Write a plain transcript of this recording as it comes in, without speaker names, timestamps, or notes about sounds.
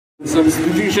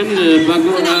Substitution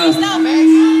bago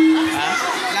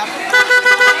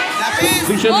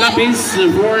substitution lapis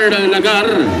for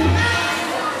Lagar.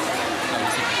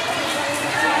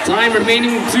 Time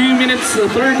remaining 2 minutes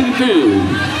 32.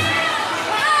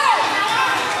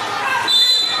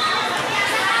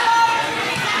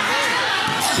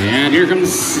 And here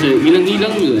comes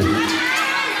Ilang-Ilang.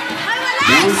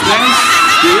 Bounce pass,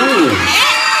 still.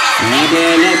 And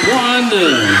Lapuan,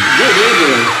 good.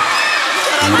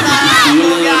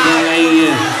 Steal by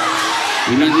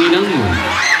Ilang-Ilang.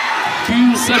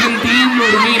 2:17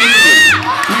 remaining.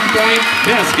 2-point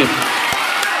basket.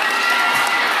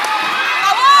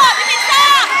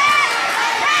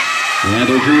 And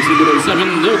the jersey number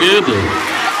 7, no good.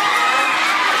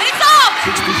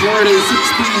 64 to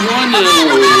 61.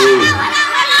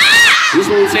 This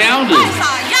will sound.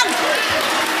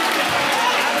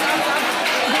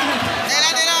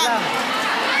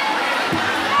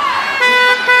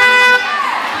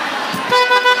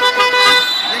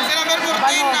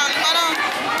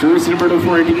 Jersey number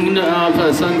 14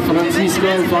 of San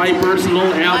Francisco, 5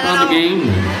 personal out on the game.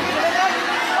 14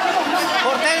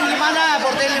 na.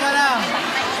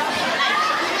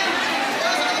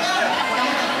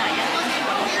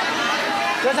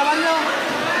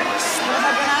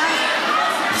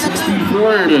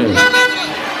 64 to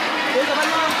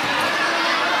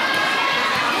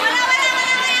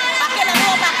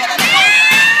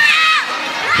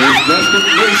first basket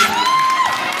missed.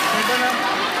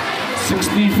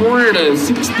 64 to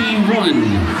 61.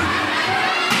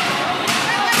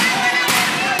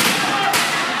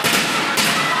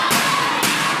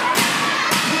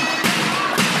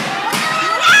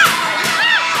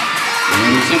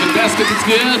 And second basket is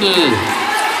good.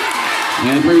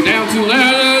 And we're down to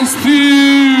last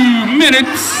 2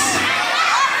 minutes.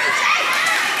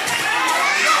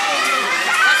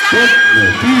 Put the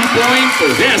 2-point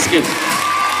basket.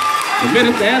 A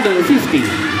minute and 50.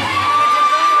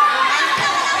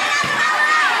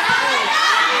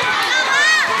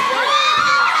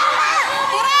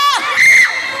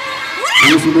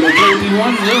 This is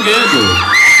 31, no good.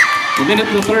 A minute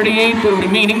to 38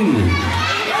 remaining.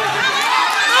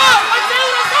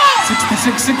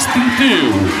 66-62.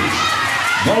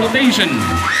 Volation.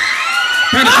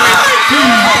 Penetrate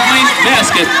 2-point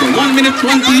basket. 1 minute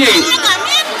 28.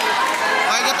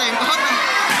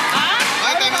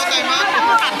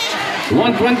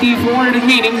 1:24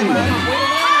 remaining. And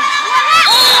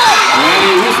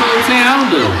a whistle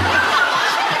sound.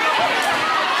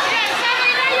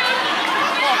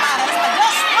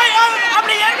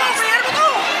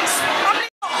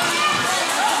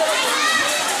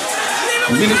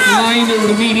 Minute 9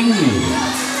 remaining.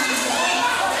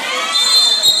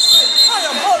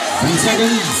 10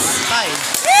 seconds.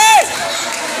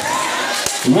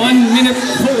 1 minute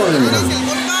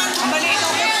 4.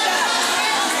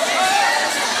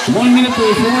 1 minute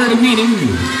 4 remaining.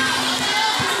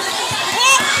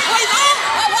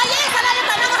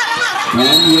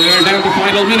 And we're down to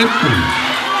final minute.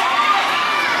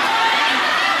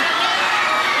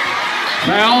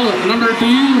 Foul number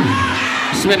 2.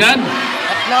 Swedad.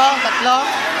 Tatlo.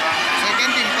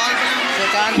 Second.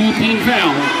 2 team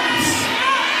fouls.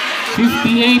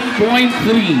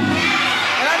 58.3.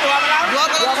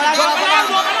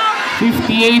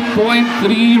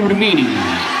 58.3 remaining.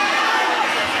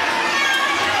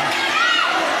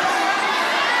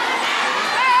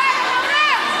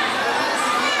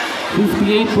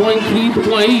 58.3 to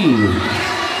play.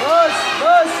 Boss.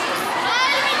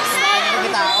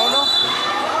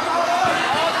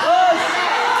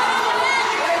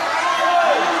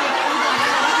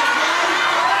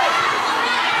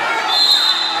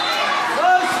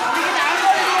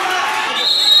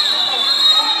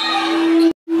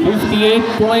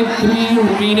 58.3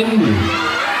 remaining.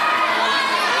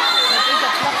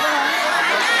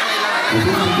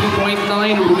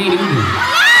 3.9 remaining.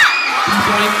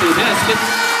 2-point basket.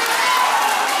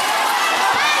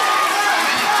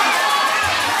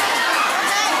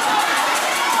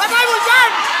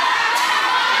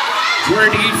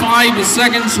 "35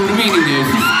 seconds remaining. 15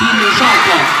 shot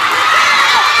clock.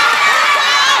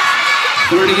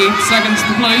 38 seconds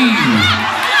to play.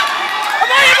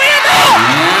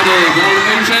 And a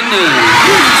Volation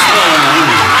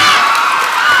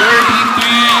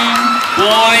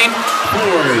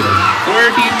 32.4.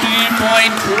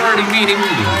 32.4 remaining.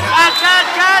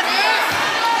 Cut!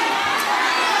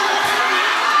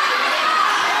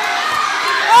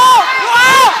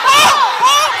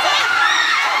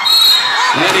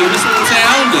 And a whistle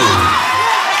sound.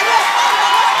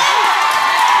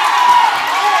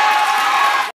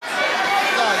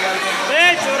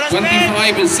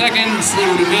 25 seconds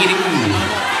remaining.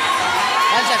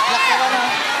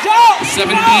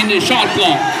 17 shot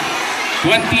clock.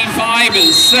 25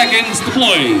 seconds to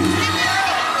play.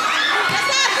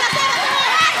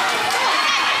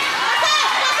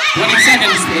 20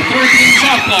 seconds, 13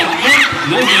 shot clock.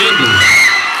 No good.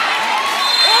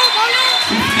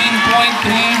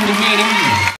 15.3 remaining.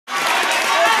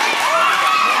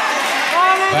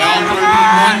 Foul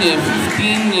 31,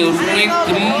 15.3.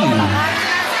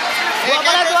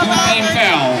 Two team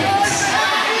fouls.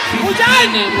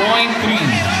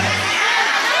 15.3.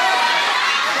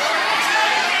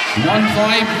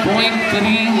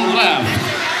 15.3 left.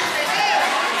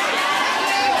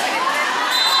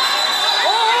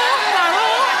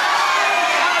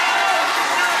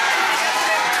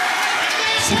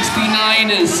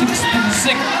 (69 is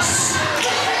 66).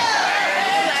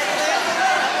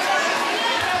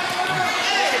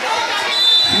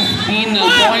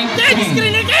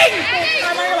 15.3.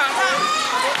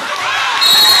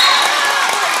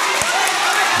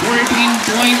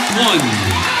 14.1.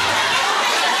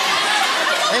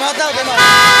 Timeout daw, timeout.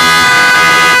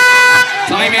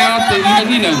 Timeout,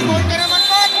 ilang-ilang.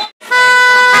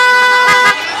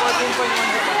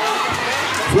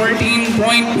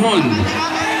 14.1.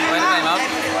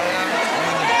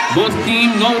 Both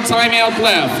team, no timeout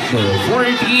left.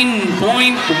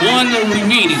 14.1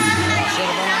 remaining.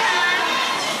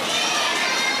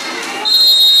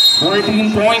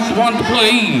 14.1 to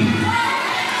play.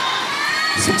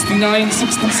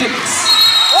 69-66.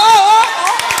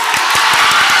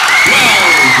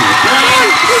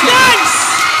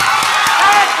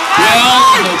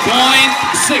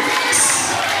 12.6.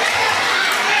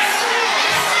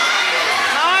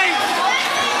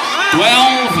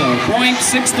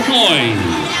 12.6 to play.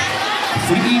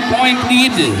 3-point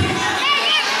lead.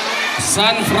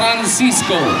 San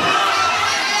Francisco.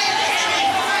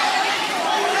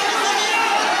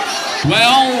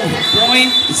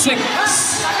 12.6.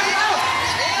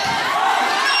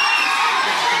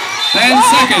 10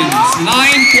 seconds. 9.5.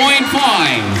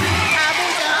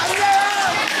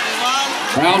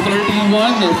 Foul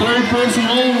 31, the third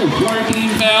personal, 14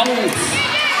 fouls.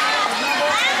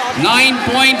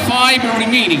 9.5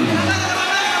 remaining.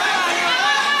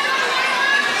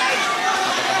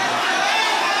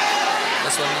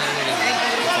 That's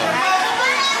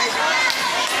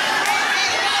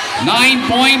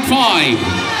 9.5.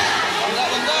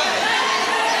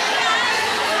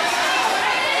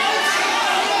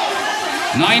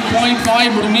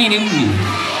 9.5 remaining.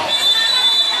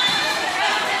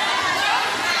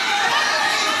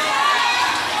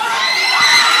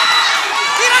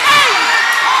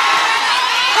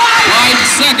 5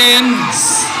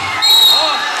 seconds.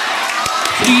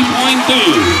 3.2.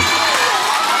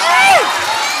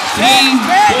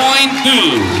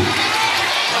 3.2.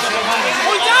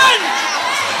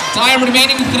 Time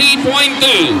remaining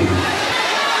 3.2.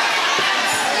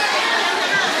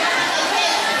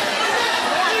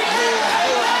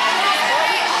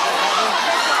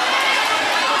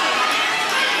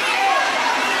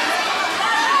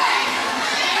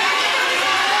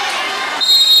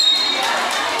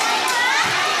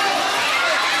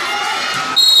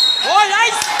 Oh,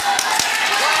 nice!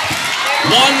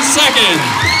 1 second.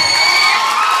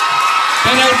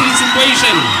 Penalty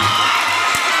situation.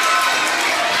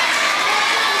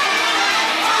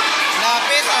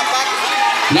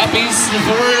 Lapis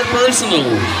for personal.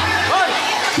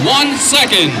 1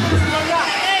 second.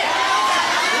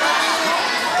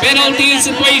 Penalty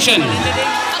situation.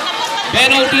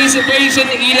 Penalty situation,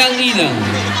 ilang-ilang.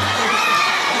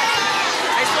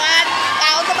 Nice one!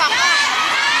 Out the back!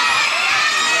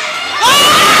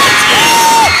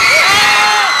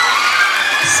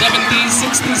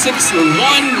 70-66,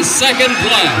 1 second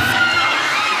left.